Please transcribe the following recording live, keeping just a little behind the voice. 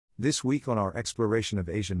This week on our exploration of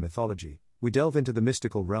Asian mythology, we delve into the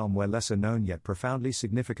mystical realm where lesser known yet profoundly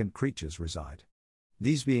significant creatures reside.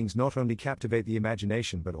 These beings not only captivate the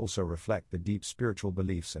imagination but also reflect the deep spiritual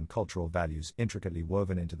beliefs and cultural values intricately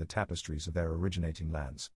woven into the tapestries of their originating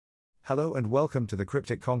lands. Hello and welcome to the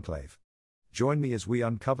Cryptic Conclave. Join me as we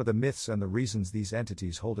uncover the myths and the reasons these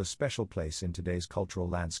entities hold a special place in today's cultural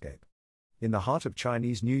landscape. In the heart of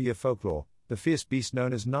Chinese New Year folklore, the fierce beast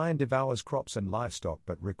known as Nine devours crops and livestock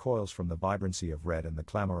but recoils from the vibrancy of red and the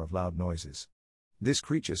clamor of loud noises. This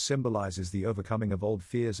creature symbolizes the overcoming of old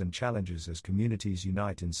fears and challenges as communities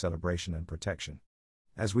unite in celebration and protection.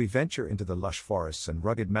 As we venture into the lush forests and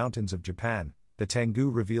rugged mountains of Japan, the Tengu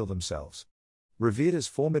reveal themselves. Revered as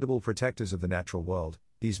formidable protectors of the natural world,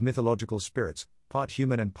 these mythological spirits, part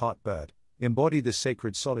human and part bird, embody the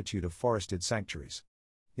sacred solitude of forested sanctuaries.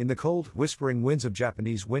 In the cold, whispering winds of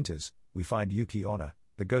Japanese winters, we find Yuki Onna,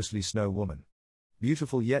 the ghostly snow woman.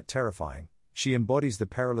 Beautiful yet terrifying, she embodies the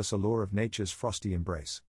perilous allure of nature's frosty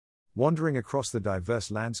embrace. Wandering across the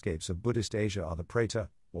diverse landscapes of Buddhist Asia are the Preta,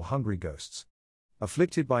 or hungry ghosts.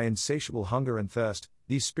 Afflicted by insatiable hunger and thirst,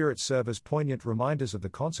 these spirits serve as poignant reminders of the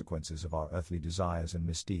consequences of our earthly desires and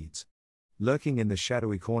misdeeds. Lurking in the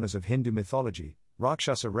shadowy corners of Hindu mythology,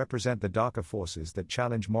 Rakshasa represent the darker forces that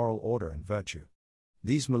challenge moral order and virtue.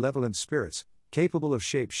 These malevolent spirits, capable of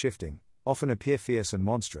shape-shifting, often appear fierce and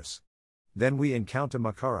monstrous. Then we encounter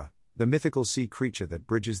Makara, the mythical sea creature that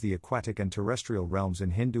bridges the aquatic and terrestrial realms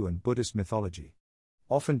in Hindu and Buddhist mythology.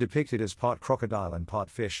 Often depicted as part crocodile and part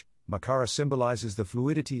fish, Makara symbolizes the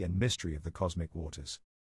fluidity and mystery of the cosmic waters.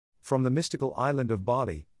 From the mystical island of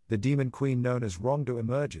Bali, the demon queen known as Rongdo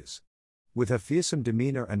emerges. With her fearsome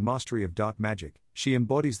demeanor and mastery of dark magic, she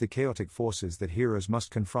embodies the chaotic forces that heroes must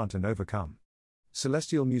confront and overcome.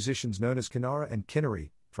 Celestial musicians known as Kinnara and Kinnari,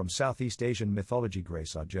 from Southeast Asian mythology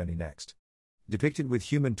grace our journey next. Depicted with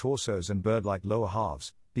human torsos and bird-like lower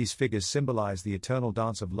halves, these figures symbolize the eternal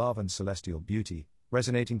dance of love and celestial beauty,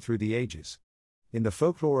 resonating through the ages. In the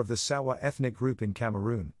folklore of the Sawa ethnic group in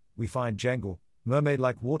Cameroon, we find Jengal,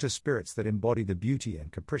 mermaid-like water spirits that embody the beauty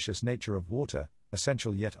and capricious nature of water,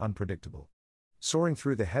 essential yet unpredictable. Soaring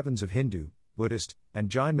through the heavens of Hindu, Buddhist, and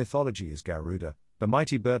Jain mythology is Garuda, the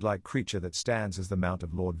mighty bird-like creature that stands as the mount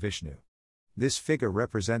of Lord Vishnu. This figure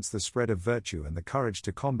represents the spread of virtue and the courage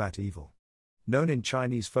to combat evil. Known in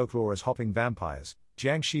Chinese folklore as hopping vampires,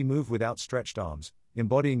 Jiangshi move with outstretched arms,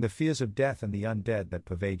 embodying the fears of death and the undead that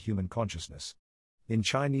pervade human consciousness. In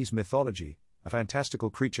Chinese mythology, a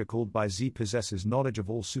fantastical creature called Bai Zi possesses knowledge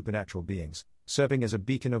of all supernatural beings, serving as a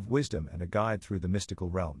beacon of wisdom and a guide through the mystical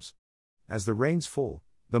realms. As the rains fall,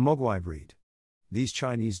 the Mogwai breed. These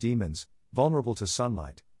Chinese demons, vulnerable to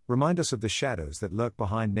sunlight, remind us of the shadows that lurk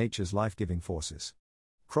behind nature's life-giving forces.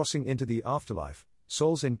 Crossing into the afterlife,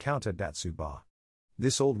 souls encounter Datsuba.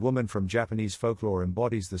 This old woman from Japanese folklore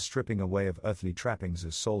embodies the stripping away of earthly trappings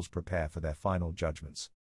as souls prepare for their final judgments.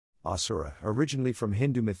 Asura, originally from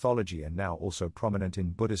Hindu mythology and now also prominent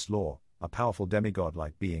in Buddhist lore, are powerful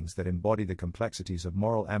demigod-like beings that embody the complexities of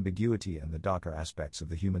moral ambiguity and the darker aspects of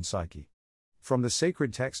the human psyche. From the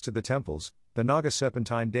sacred texts to the temples, the Naga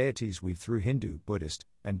serpentine deities weave through Hindu, Buddhist,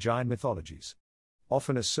 and Jain mythologies.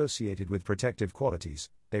 Often associated with protective qualities,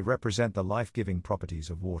 they represent the life-giving properties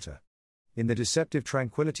of water. In the deceptive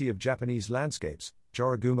tranquility of Japanese landscapes,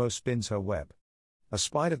 Jorogumo spins her web. A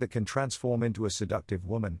spider that can transform into a seductive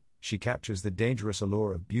woman, she captures the dangerous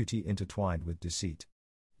allure of beauty intertwined with deceit.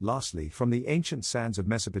 Lastly, from the ancient sands of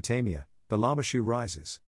Mesopotamia, the Lamashu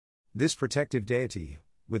rises. This protective deity,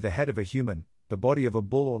 with the head of a human, the body of a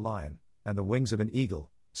bull or lion, and the wings of an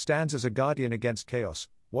eagle, stands as a guardian against chaos,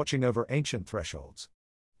 watching over ancient thresholds.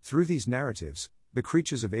 Through these narratives, the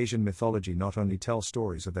creatures of Asian mythology not only tell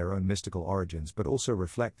stories of their own mystical origins but also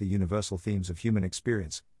reflect the universal themes of human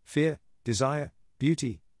experience, fear, desire,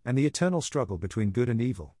 beauty, and the eternal struggle between good and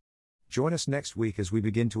evil. Join us next week as we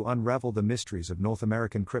begin to unravel the mysteries of North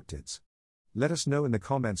American cryptids. Let us know in the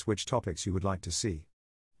comments which topics you would like to see.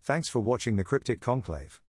 Thanks for watching the Cryptic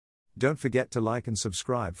Conclave. Don't forget to like and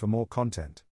subscribe for more content.